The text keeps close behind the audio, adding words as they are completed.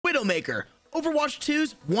Widowmaker, Overwatch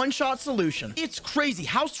 2's one-shot solution. It's crazy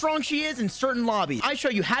how strong she is in certain lobbies. I show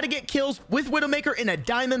you how to get kills with Widowmaker in a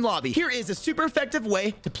diamond lobby. Here is a super effective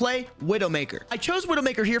way to play Widowmaker. I chose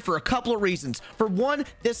Widowmaker here for a couple of reasons. For one,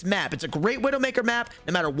 this map. It's a great Widowmaker map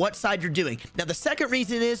no matter what side you're doing. Now, the second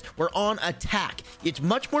reason is we're on attack. It's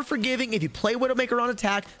much more forgiving if you play Widowmaker on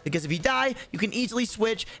attack because if you die, you can easily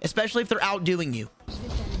switch, especially if they're outdoing you.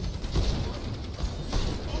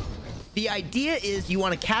 The idea is you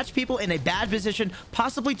want to catch people in a bad position,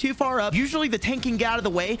 possibly too far up. Usually the tank can get out of the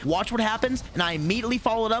way. Watch what happens. And I immediately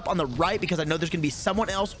followed up on the right because I know there's going to be someone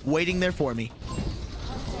else waiting there for me.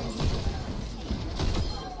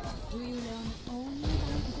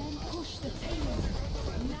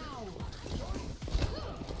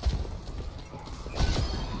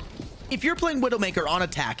 If you're playing Widowmaker on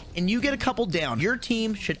attack and you get a couple down, your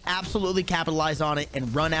team should absolutely capitalize on it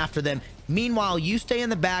and run after them. Meanwhile, you stay in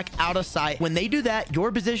the back out of sight. When they do that,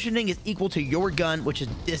 your positioning is equal to your gun, which is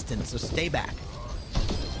distance. So stay back.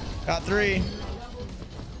 Got 3.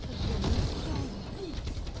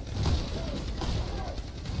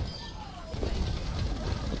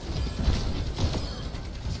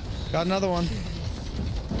 Got another one.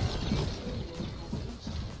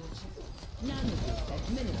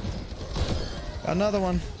 Got another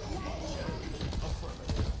one.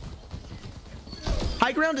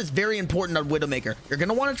 High ground is very important on Widowmaker. You're going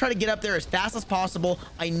to want to try to get up there as fast as possible.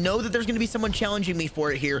 I know that there's going to be someone challenging me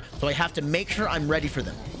for it here, so I have to make sure I'm ready for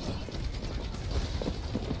them.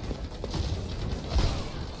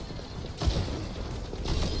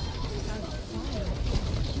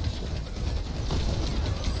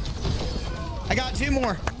 I got 2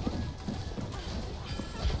 more.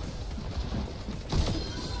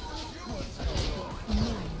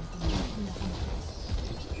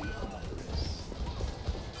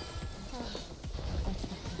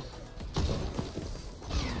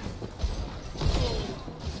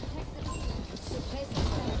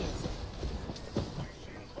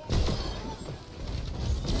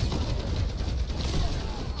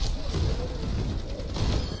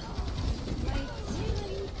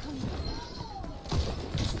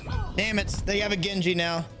 Damn it, they have a Genji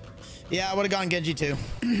now. Yeah, I would have gone Genji too.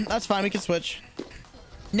 That's fine, we can switch.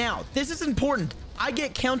 Now, this is important. I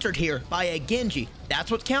get countered here by a Genji. That's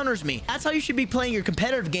what counters me. That's how you should be playing your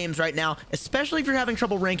competitive games right now, especially if you're having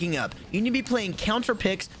trouble ranking up. You need to be playing counter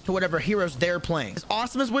picks to whatever heroes they're playing. As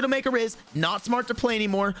awesome as Widowmaker is, not smart to play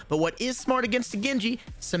anymore, but what is smart against a Genji?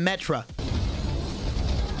 Symmetra.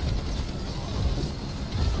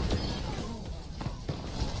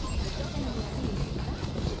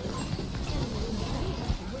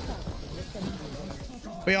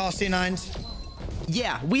 We all C9s.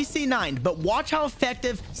 Yeah, we C9'd, but watch how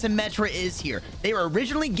effective Symmetra is here. They were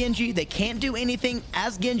originally Genji. They can't do anything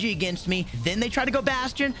as Genji against me. Then they try to go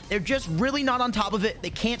Bastion. They're just really not on top of it.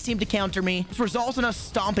 They can't seem to counter me. This results in us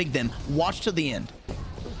stomping them. Watch to the end.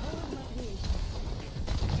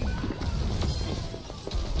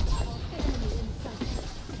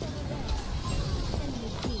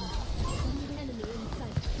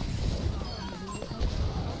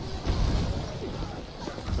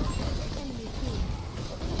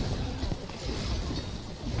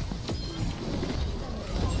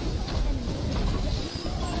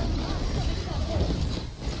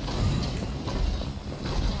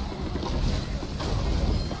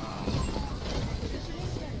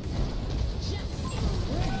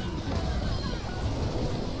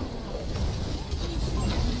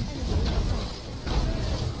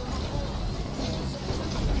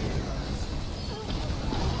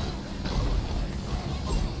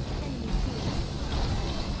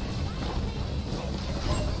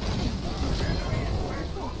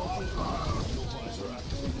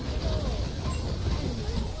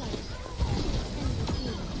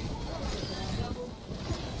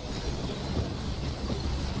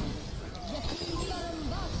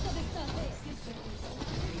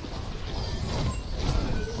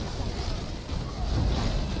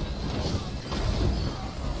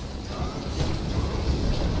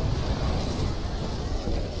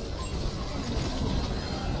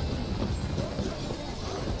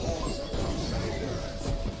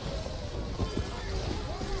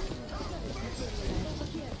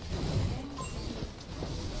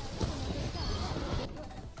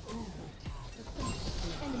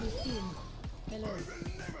 Hello.